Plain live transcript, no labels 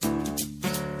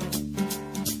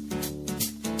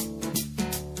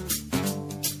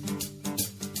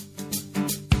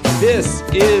This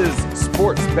is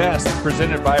Sports Best,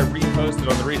 presented by Reposted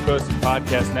on the Reposted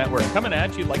Podcast Network, coming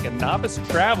at you like a novice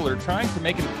traveler trying to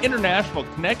make an international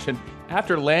connection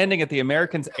after landing at the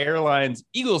American Airlines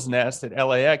Eagles Nest at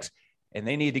LAX, and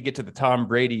they need to get to the Tom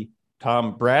Bradley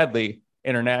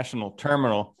International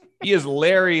Terminal. He is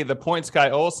Larry, the Points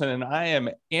Guy Olsen, and I am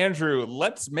Andrew.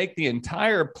 Let's make the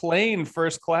entire plane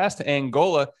first class to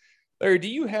Angola. Larry, do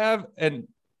you have an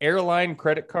airline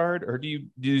credit card, or do you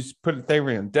just put it there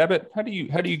on debit? How do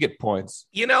you get points?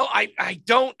 You know, I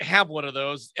don't have one of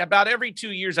those. About every 2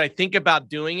 years, I think about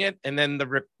doing it, and then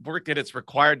the work that it's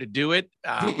required to do it.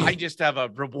 I just have a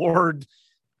reward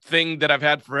thing that I've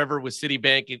had forever with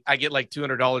Citibank. I get like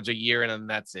 $200 a year, and then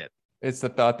that's it. It's the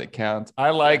thought that counts. I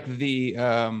like the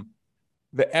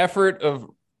effort of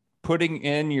putting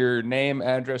in your name,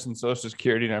 address, and social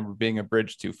security number being a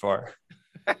bridge too far.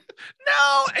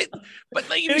 But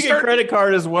like, getting a credit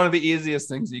card is one of the easiest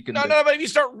things you can do. But if you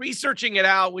start researching it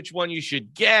out, which one you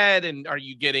should get, and are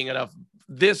you getting enough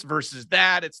this versus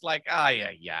that, it's like,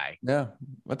 yeah,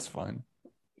 that's fine.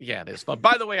 Yeah, it is fun.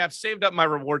 By the way, I've saved up my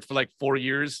rewards for like 4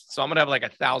 years, so I'm gonna have like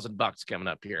 $1,000 coming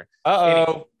up here.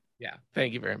 Anyway, yeah,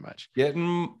 thank you very much.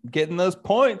 Getting those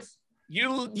points.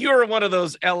 You're one of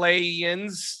those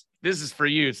LAians. This is for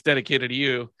you. It's dedicated to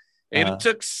you. And it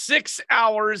took 6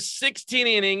 hours, 16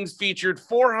 innings, featured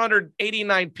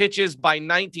 489 pitches by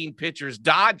 19 pitchers.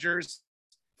 Dodgers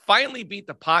finally beat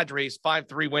the Padres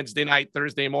 5-3 Wednesday night,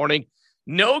 Thursday morning.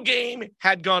 No game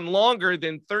had gone longer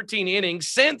than 13 innings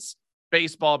since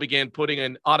baseball began putting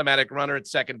an automatic runner at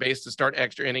second base to start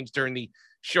extra innings during the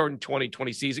shortened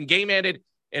 2020 season. Game ended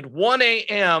at 1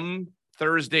 a.m.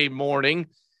 Thursday morning.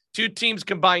 Two teams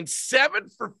combined 7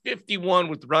 for 51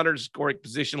 with runners scoring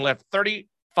position left,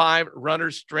 35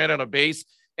 runners stranded on a base.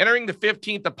 Entering the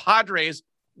 15th, the Padres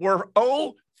were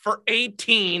 0 for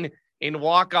 18 in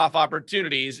walk-off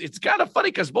opportunities. It's kind of funny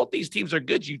because both these teams are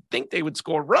good. You'd think they would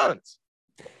score runs.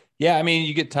 Yeah, I mean,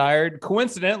 you get tired.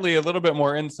 Coincidentally, a little bit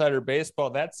more insider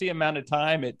baseball. That's the amount of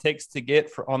time it takes to get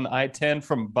on the I-10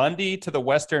 from Bundy to the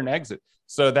western exit.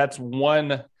 So that's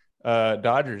one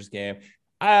Dodgers game.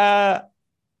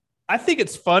 I think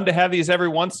it's fun to have these every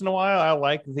once in a while. I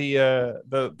like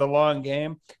the long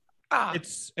game.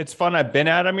 It's fun. I've been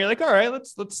at them. You're like, all right,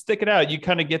 let's stick it out. You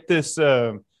kind of get this.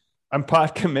 I'm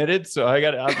pot committed, so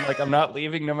I'm not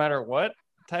leaving no matter what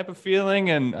type of feeling.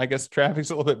 And I guess traffic's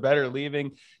a little bit better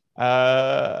leaving.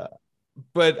 But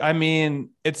I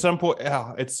mean, at some point,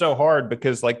 it's so hard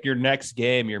because like your next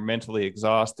game, you're mentally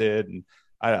exhausted, and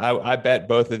I bet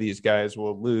both of these guys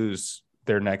will lose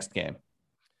their next game.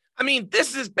 I mean,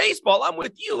 this is baseball. I'm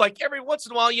with you. Like every once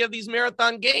in a while, you have these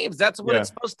marathon games. That's what it's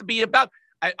supposed to be about.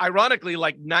 Ironically,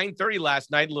 like 9:30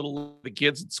 last night, the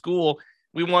kids at school,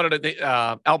 we wanted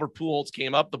to. Albert Pujols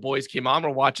came up. The boys came on. We're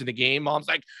watching the game. Mom's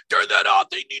like, "Turn that off.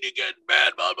 They need to get in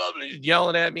bed." Blah blah blah. She's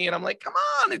yelling at me, and I'm like, "Come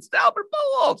on, it's Albert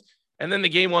Pujols." And then the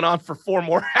game went on for 4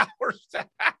 more hours.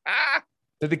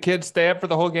 Did the kids stay up for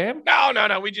the whole game?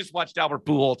 No. We just watched Albert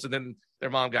Pujols, and then their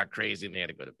mom got crazy and they had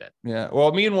to go to bed. Yeah.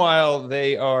 Well, meanwhile,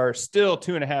 they are still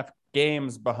 2.5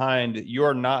 games behind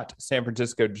your not San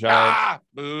Francisco Giants.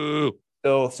 Boo.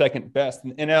 Still second best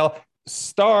in NL.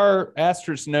 Star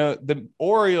Astros note: the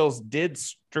Orioles did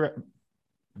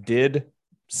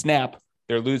snap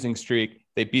their losing streak.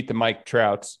 They beat the Mike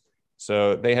Trouts,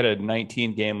 so they had a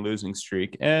 19-game losing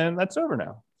streak, and that's over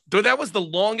now. Dude, that was the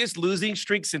longest losing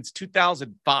streak since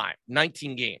 2005,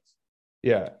 19 games.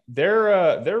 Yeah,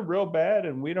 they're real bad,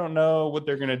 and we don't know what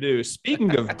they're gonna do.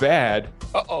 Speaking of bad,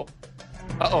 oh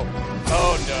no.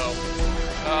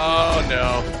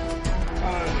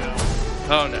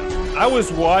 I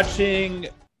was watching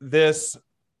this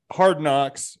Hard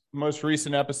Knocks most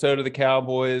recent episode of the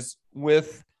Cowboys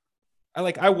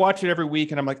I watch it every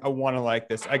week, and I'm like, I want to like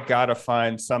this. I gotta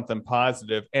find something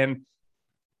positive. And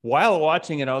while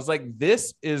watching it, I was like,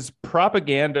 this is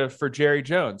propaganda for Jerry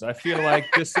Jones. I feel like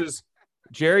this is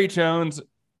Jerry Jones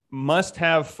must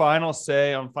have final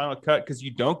say on Final Cut because you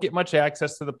don't get much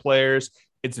access to the players.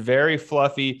 It's very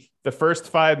fluffy. The first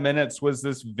 5 minutes was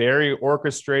this very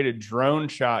orchestrated drone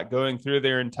shot going through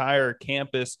their entire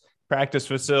campus practice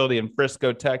facility in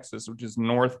Frisco, Texas, which is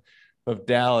north of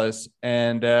Dallas.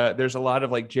 And there's a lot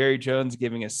of like Jerry Jones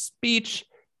giving a speech,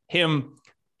 him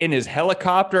in his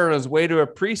helicopter on his way to a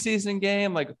preseason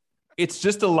game. Like, it's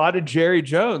just a lot of Jerry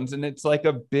Jones, and it's like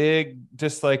a big,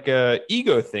 just like a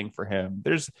ego thing for him.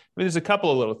 There's a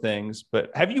couple of little things, but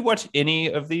have you watched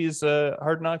any of these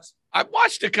Hard Knocks? I've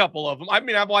watched a couple of them. I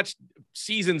mean, I've watched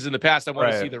seasons in the past. I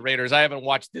want to see the Raiders. I haven't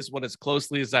watched this one as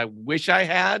closely as I wish I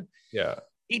had. Yeah.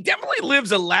 He definitely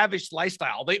lives a lavish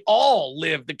lifestyle. They all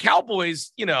live. The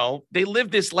Cowboys, they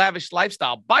live this lavish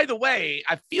lifestyle. By the way,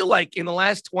 I feel like in the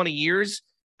last 20 years,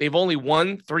 they've only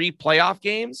won 3 playoff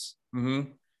games.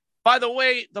 Mm-hmm. By the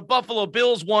way, the Buffalo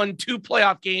Bills won 2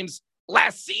 playoff games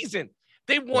last season.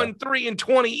 They've won 3 in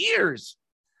 20 years.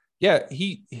 Yeah,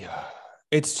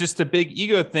 it's just a big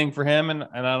ego thing for him. And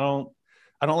I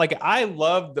don't like it. I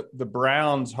love the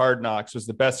Browns Hard Knocks was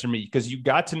the best for me because you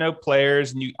got to know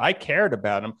players and I cared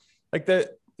about them.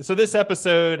 So this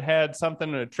episode had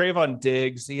something to Trayvon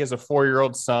Diggs. He has a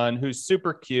 4-year-old son who's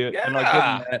super cute. Yeah. And I'll give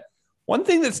him that. One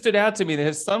thing that stood out to me that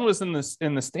his son was in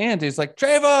the stands. He's like,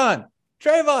 Trayvon.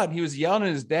 He was yelling at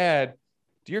his dad.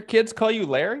 Do your kids call you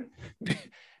Larry?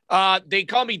 They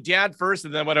call me Dad first,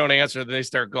 and then when I don't answer, then they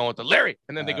start going with the Larry,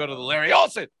 and then they go to the Larry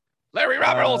Olsen, Larry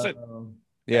Robert Olsen.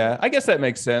 Yeah, I guess that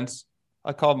makes sense.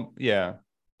 I call him, yeah.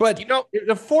 But a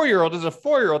 4-year-old is a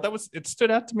 4-year-old. It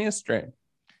stood out to me as strange.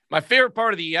 My favorite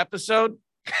part of the episode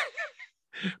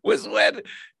was when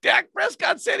Dak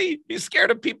Prescott said he's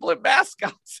scared of people in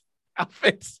mascots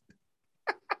outfits.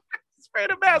 He's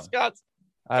afraid of mascots.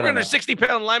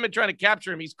 360-pound lineman trying to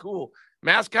capture him. He's cool.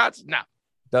 Mascots, no.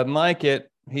 Doesn't like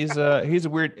it. He's a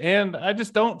weird, and I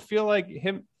just don't feel like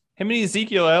him and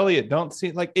Ezekiel Elliott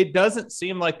it doesn't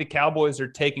seem like the Cowboys are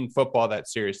taking football that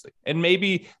seriously. And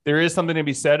maybe there is something to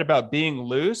be said about being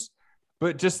loose,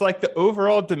 but just like the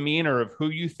overall demeanor of who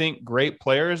you think great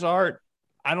players are,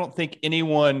 I don't think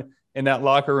anyone in that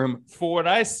locker room, for what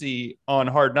I see on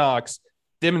Hard Knocks,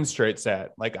 demonstrates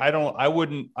that.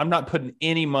 I'm not putting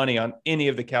any money on any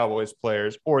of the Cowboys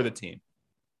players or the team.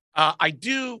 I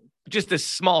do. Just a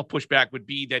small pushback would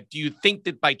be that, do you think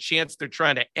that by chance they're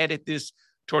trying to edit this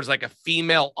towards like a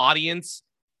female audience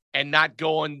and not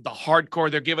going the hardcore?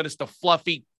 They're giving us the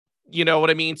fluffy, you know what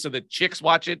I mean? So the chicks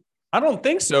watch it. I don't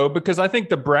think so, because I think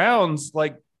the Browns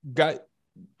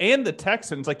and the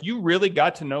Texans, you really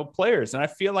got to know players. And I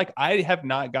feel like I have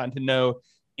not gotten to know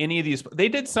any of these. They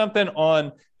did something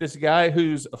on this guy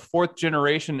who's a 4th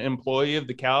generation employee of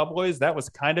the Cowboys. That was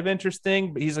kind of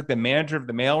interesting, but he's like the manager of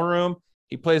the mailroom.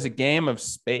 He plays a game of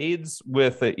spades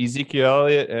with Ezekiel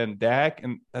Elliott and Dak,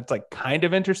 and that's kind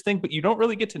of interesting, but you don't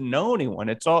really get to know anyone.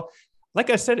 It's all, like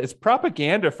I said, it's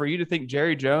propaganda for you to think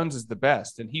Jerry Jones is the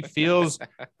best, and he feels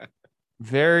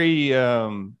very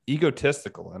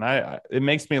egotistical, and it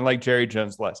makes me like Jerry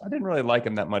Jones less. I didn't really like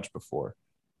him that much before.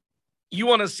 You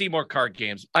want to see more card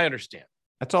games. I understand.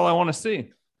 That's all I want to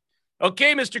see.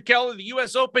 Okay, Mr. Keller, the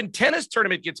U.S. Open tennis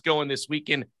tournament gets going this week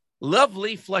in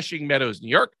lovely Flushing Meadows, New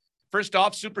York. First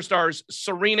off, superstars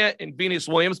Serena and Venus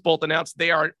Williams both announced they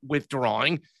are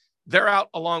withdrawing. They're out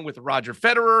along with Roger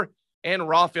Federer and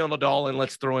Rafael Nadal, and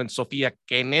let's throw in Sofia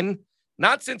Kenin.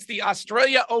 Not since the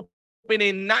Australia Open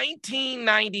in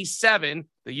 1997,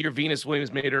 the year Venus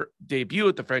Williams made her debut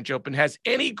at the French Open, has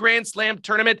any Grand Slam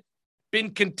tournament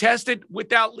been contested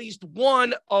without at least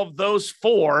one of those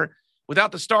 4.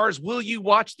 Without the stars, will you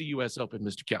watch the U.S. Open,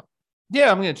 Mr. Kell? Yeah,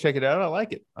 I'm going to check it out. I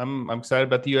like it. I'm excited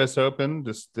about the U.S. Open.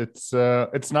 It's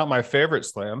not my favorite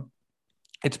slam.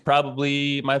 It's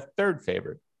probably my 3rd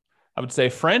favorite. I would say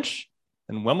French,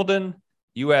 then Wimbledon,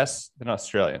 U.S., then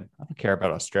Australian. I don't care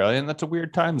about Australian. That's a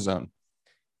weird time zone.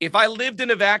 If I lived in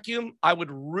a vacuum, I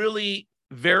would really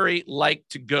very like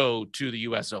to go to the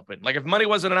U.S. Open. If money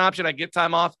wasn't an option, I'd get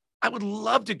time off. I would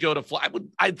love to go to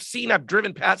I've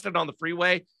driven past it on the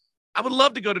freeway. I would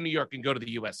love to go to New York and go to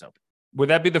the U.S. Open. Would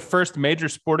that be the first major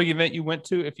sporting event you went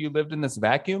to if you lived in this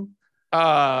vacuum?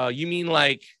 You mean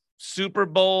like Super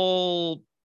Bowl?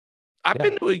 I've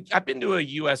been to a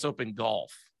U.S. Open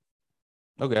golf.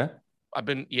 Okay.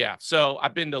 So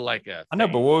I've been to I know,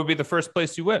 but what would be the first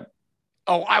place you went?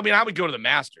 Oh, I would go to the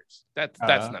Masters. That's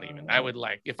not even. I would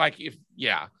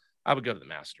I would go to the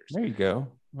Masters. There you go.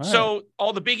 So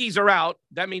all the biggies are out.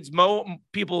 That means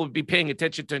people would be paying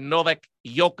attention to Novak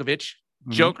Djokovic,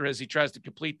 Joker, as he tries to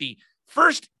complete the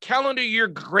first calendar year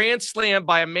Grand Slam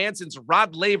by a man since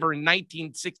Rod Laver in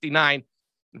 1969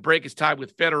 and break his tie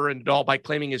with Federer and Nadal by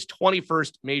claiming his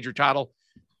 21st major title.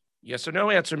 Yes or no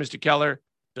answer, Mr. Keller.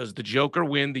 Does the Joker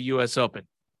win the U.S. Open?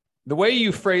 The way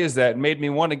you phrase that made me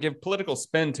want to give political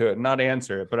spin to it and not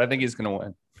answer it, but I think he's going to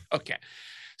win. Okay.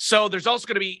 So there's also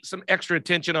going to be some extra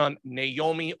attention on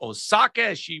Naomi Osaka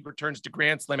as she returns to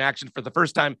Grand Slam action for the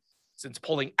first time since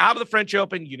pulling out of the French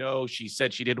Open. She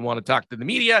said she didn't want to talk to the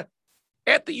media.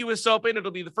 At the U.S. Open,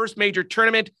 it'll be the first major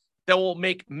tournament that will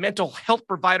make mental health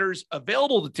providers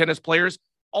available to tennis players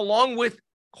along with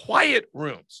quiet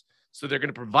rooms. So they're going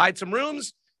to provide some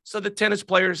rooms so the tennis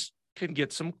players can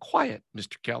get some quiet,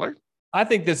 Mr. Keller. I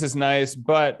think this is nice,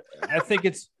 but I think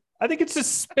it's I think it's a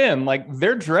spin. Like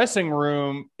their dressing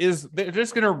room they're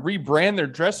just going to rebrand their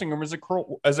dressing room as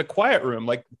a quiet room.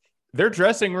 Like their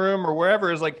dressing room or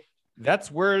wherever is like,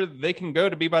 that's where they can go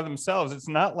to be by themselves. It's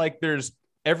not like there's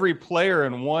every player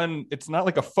in one. It's not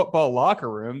like a football locker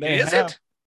room. Is it?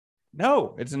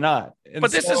 No, it's not. And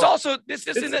but this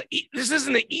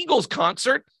isn't the Eagles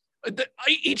concert.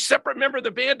 Each separate member of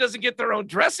the band doesn't get their own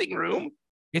dressing room.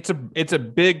 It's a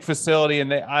big facility,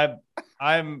 and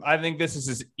I think this is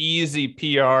as easy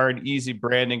PR and easy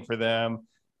branding for them.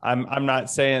 I'm not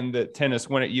saying that tennis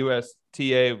went at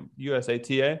USATA.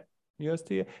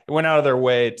 It went out of their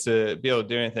way to be able to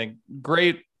do anything.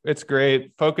 Great, it's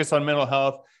great. Focus on mental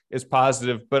health is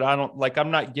positive, but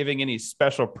I'm not giving any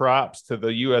special props to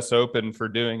the US Open for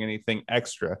doing anything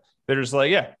extra. They're just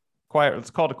like, yeah, quiet.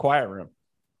 It's called a quiet room.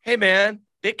 Hey man,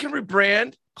 they can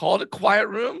rebrand, call it a quiet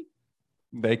room.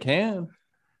 They can.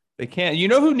 You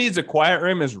know who needs a quiet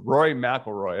room is Rory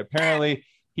McIlroy. Apparently,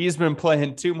 he's been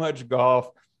playing too much golf,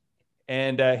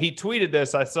 and he tweeted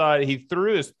this. I saw it. He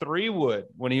threw his 3-wood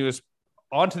when he was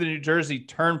onto the New Jersey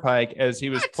Turnpike as he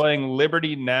was playing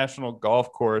Liberty National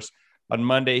Golf Course on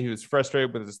Monday. He was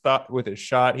frustrated with his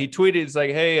shot. He tweeted, "It's like,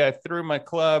 hey, I threw my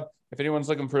club. If anyone's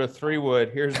looking for a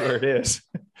 3-wood, here's where it is."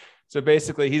 So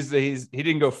basically, he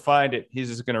didn't go find it. He's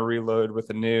just going to reload with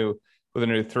a new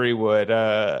 3-wood.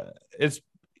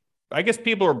 I guess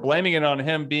people are blaming it on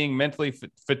him being mentally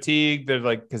fatigued. They're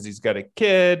like, because he's got a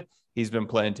kid, he's been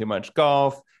playing too much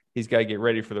golf. He's got to get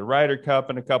ready for the Ryder Cup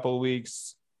in a couple of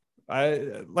weeks.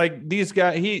 These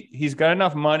guys. He's got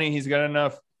enough money. He's got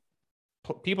enough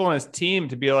people on his team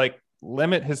to be like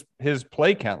limit his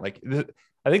play count. Like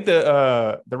I think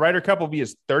the Ryder Cup will be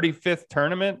his 35th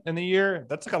tournament in the year.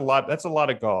 That's like a lot. That's a lot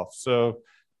of golf. So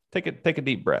take a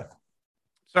deep breath.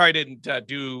 Sorry, I didn't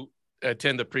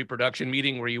attend the pre-production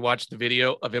meeting where you watched the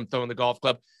video of him throwing the golf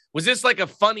club. Was this like a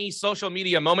funny social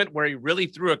media moment where he really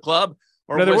threw a club?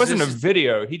 Or no, there wasn't a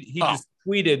video. He just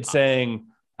tweeted saying,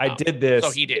 "I did this." So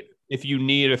he did. If you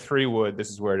need a 3-wood, this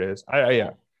is where it is.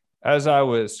 Yeah. As I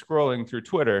was scrolling through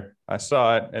Twitter, I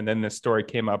saw it, and then this story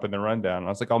came up in the rundown. I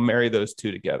was like, I'll marry those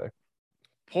two together.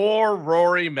 Poor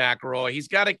Rory McIlroy. He's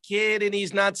got a kid and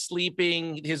he's not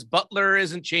sleeping. His butler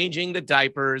isn't changing the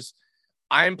diapers.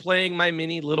 I'm playing my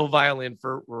mini little violin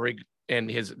for Rory and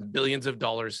his billions of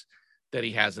dollars that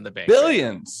he has in the bank.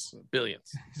 Billions.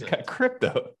 He's got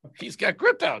crypto. He's got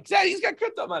crypto. Yeah, he's got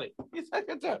crypto money. He's got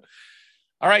crypto.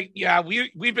 All right. Yeah,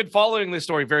 we've been following this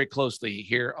story very closely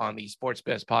here on the Sports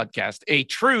Best podcast. A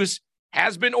truce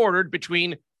has been ordered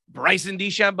between Bryson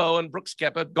DeChambeau and Brooks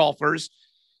Koepka golfers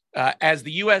as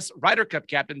the U.S. Ryder Cup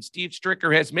captain Steve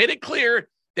Stricker has made it clear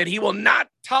that he will not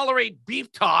tolerate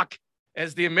beef talk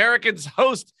as the Americans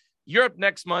host Europe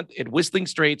next month at Whistling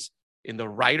Straits in the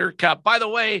Ryder Cup. By the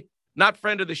way, not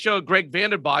friend of the show, Greg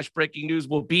Vandenbosch, breaking news,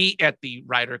 will be at the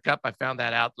Ryder Cup. I found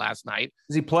that out last night.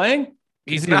 Is he playing?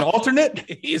 Is he an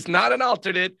alternate? He's not an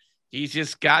alternate. He's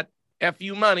just got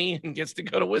FU money and gets to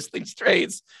go to Whistling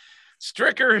Straits.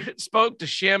 Stricker spoke to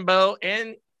Chambeau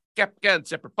and Koepka in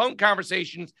separate phone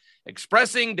conversations,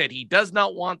 expressing that he does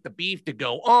not want the beef to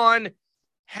go on.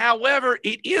 However,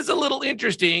 it is a little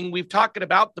interesting. We've talked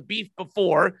about the beef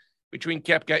before between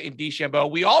Koepka and DeChambeau.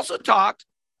 We also talked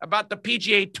about the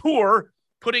PGA Tour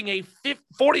putting a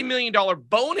 $40 million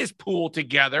bonus pool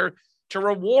together to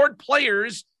reward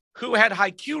players who had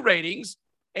high Q ratings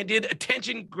and did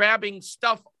attention-grabbing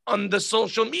stuff on the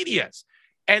social medias.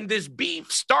 And this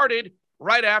beef started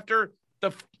right after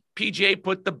the PGA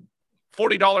put the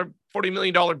 $40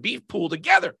 million beef pool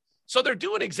together. So they're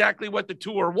doing exactly what the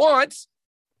tour wants,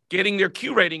 getting their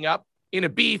Q rating up in a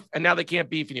beef, and now they can't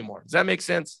beef anymore. Does that make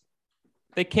sense?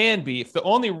 They can beef. The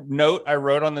only note I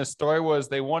wrote on this story was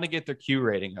they want to get their Q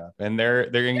rating up, and they're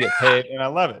going to get paid, and I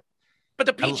love it. But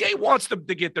the PGA wants them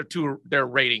to get their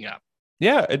rating up.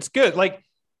 Yeah, it's good. Like,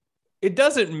 it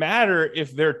doesn't matter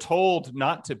if they're told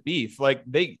not to beef. Like,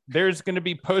 there's going to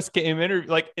be post-game interview.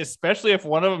 Like, especially if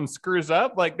one of them screws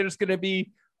up, like, there's going to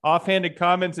be offhanded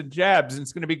comments and jabs, and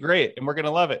it's going to be great, and we're going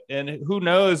to love it. And who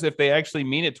knows if they actually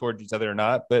mean it towards each other or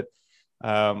not? But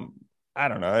I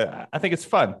don't know. I think it's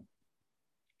fun.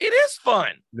 It is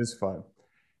fun. It is fun.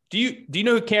 Do you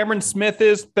know who Cameron Smith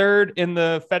is, third in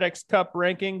the FedEx Cup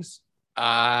rankings?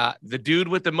 The dude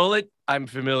with the mullet, I'm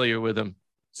familiar with him.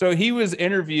 So he was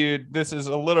interviewed. This is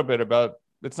a little bit about,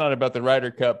 it's not about the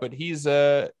Ryder Cup, but he's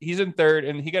in third,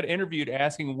 and he got interviewed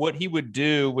asking what he would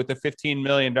do with the $15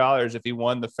 million if he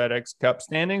won the FedEx Cup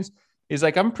standings. He's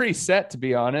like, I'm pretty set, to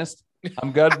be honest.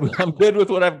 I'm good. I'm good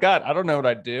with what I've got. I don't know what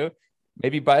I'd do.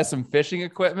 Maybe buy some fishing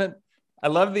equipment. I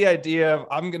love the idea of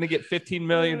I'm going to get $15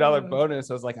 million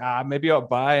bonus. I was like, maybe I'll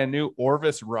buy a new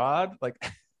Orvis rod. Like,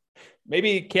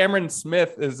 Maybe Cameron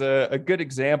Smith is a good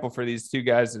example for these two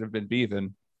guys that have been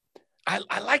beefing.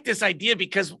 I like this idea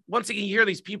because once again, you hear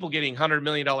these people getting $100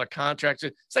 million contracts.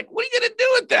 It's like, what are you going to do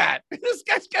with that? This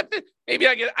guy's got the,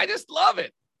 I just love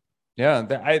it. Yeah.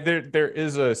 There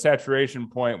is a saturation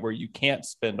point where you can't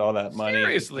spend all that money.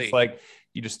 Seriously. It's like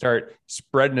you just start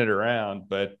spreading it around,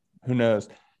 but who knows?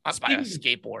 I'll buy a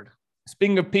skateboard.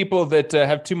 Speaking of people that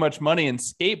have too much money in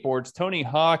skateboards, Tony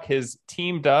Hawk has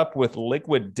teamed up with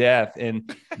Liquid Death,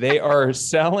 and they are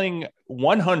selling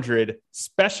 100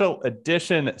 special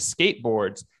edition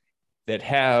skateboards that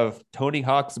have Tony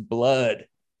Hawk's blood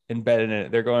embedded in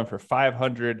it. They're going for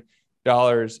 $500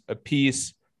 a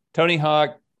piece. Tony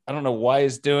Hawk, I don't know why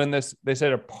he's doing this. They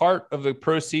said a part of the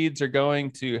proceeds are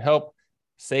going to help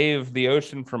save the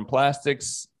ocean from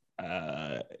plastics.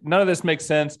 None of this makes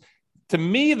sense. To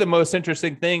me, the most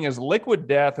interesting thing is Liquid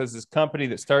Death is this company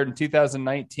that started in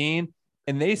 2019,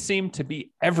 and they seem to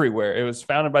be everywhere. It was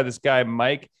founded by this guy,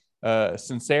 Mike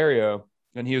Sensario,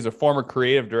 and he was a former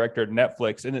creative director at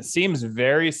Netflix. And it seems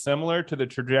very similar to the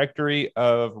trajectory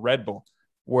of Red Bull,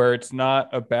 where it's not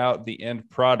about the end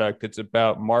product. It's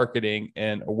about marketing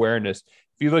and awareness.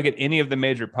 If you look at any of the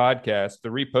major podcasts, the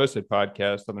Reposted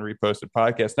podcast on the Reposted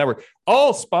Podcast Network,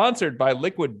 all sponsored by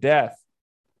Liquid Death.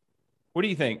 What do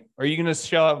you think? Are you going to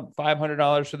shell out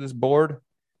 $500 for this board?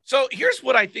 So here's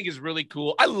what I think is really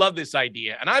cool. I love this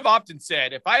idea. And I've often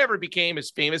said, if I ever became as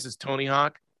famous as Tony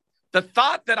Hawk, the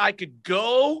thought that I could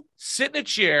go sit in a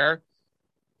chair,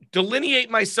 delineate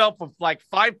myself with like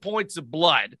 5 points of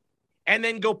blood, and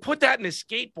then go put that in a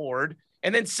skateboard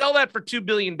and then sell that for $2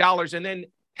 billion and then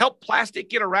help plastic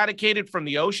get eradicated from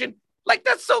the ocean. Like,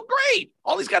 that's so great.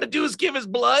 All he's got to do is give his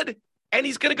blood and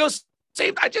he's going to go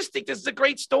save. I just think this is a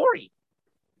great story.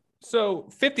 So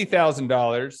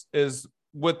 $50,000 is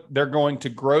what they're going to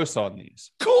gross on these.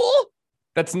 Cool.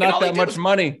 That's not that much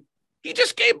money. He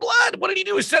just gave blood. What did he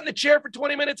do? He sat in the chair for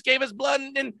 20 minutes, gave his blood,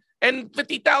 and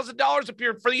 $50,000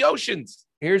 appeared for the oceans.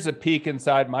 Here's a peek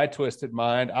inside my twisted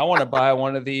mind. I want to buy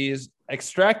one of these,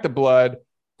 extract the blood,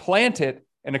 plant it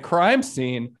in a crime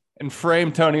scene, and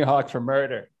frame Tony Hawk for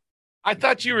murder. I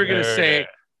thought you were going to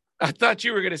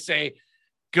say,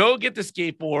 go get the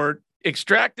skateboard,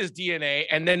 extract his DNA,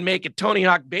 and then make a Tony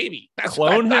Hawk baby.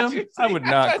 Clone him? I would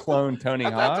not clone Tony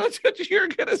Hawk. That's what you were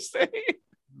going to say.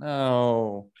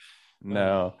 No.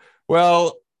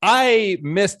 Well, I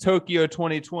missed Tokyo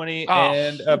 2020,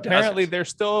 and apparently they're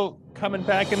still coming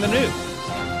back in the news.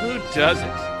 Who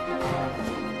doesn't?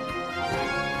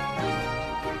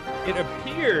 It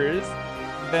appears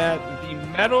that the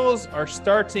metals are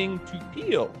starting to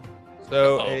peel.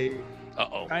 So a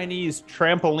Chinese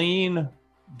trampoline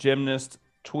gymnast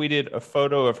tweeted a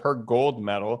photo of her gold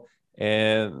medal,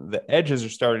 and the edges are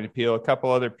starting to peel. A couple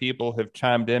other people have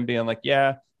chimed in being like,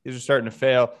 yeah, these are starting to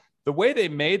fail. The way they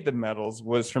made the medals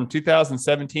was from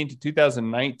 2017 to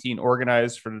 2019.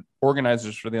 Organizers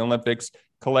for the Olympics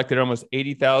collected almost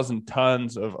 80,000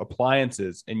 tons of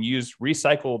appliances and used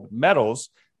recycled metals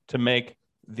to make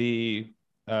the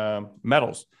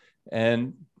medals.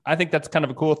 And I think that's kind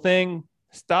of a cool thing.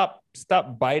 Stop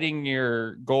biting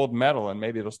your gold medal and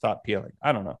maybe it'll stop peeling.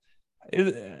 I don't know.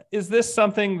 Is this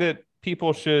something that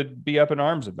people should be up in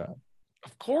arms about?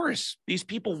 Of course. These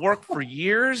people work for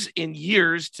years and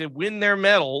years to win their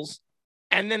medals,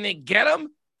 and then they get them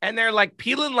and they're like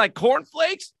peeling like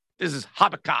cornflakes. This is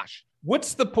habakkuk.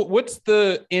 What's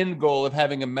the end goal of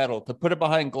having a medal? To put it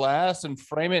behind glass and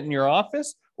frame it in your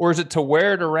office? Or is it to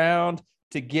wear it around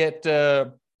to get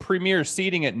premier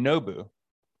seating at Nobu?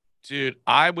 Dude,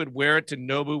 I would wear it to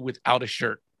Nobu without a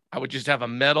shirt. I would just have a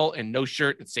medal and no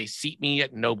shirt and say, seat me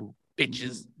at Nobu,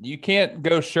 bitches. You can't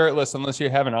go shirtless unless you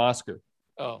have an Oscar.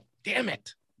 Oh, damn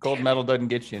it. Gold medal doesn't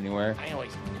get you anywhere. I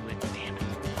always do it. Damn it.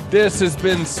 This has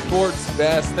been Sports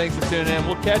Best. Thanks for tuning in.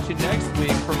 We'll catch you next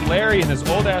week from Larry and his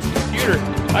old-ass computer.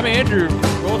 I'm Andrew.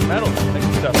 Gold medal. Thanks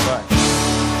for stopping by.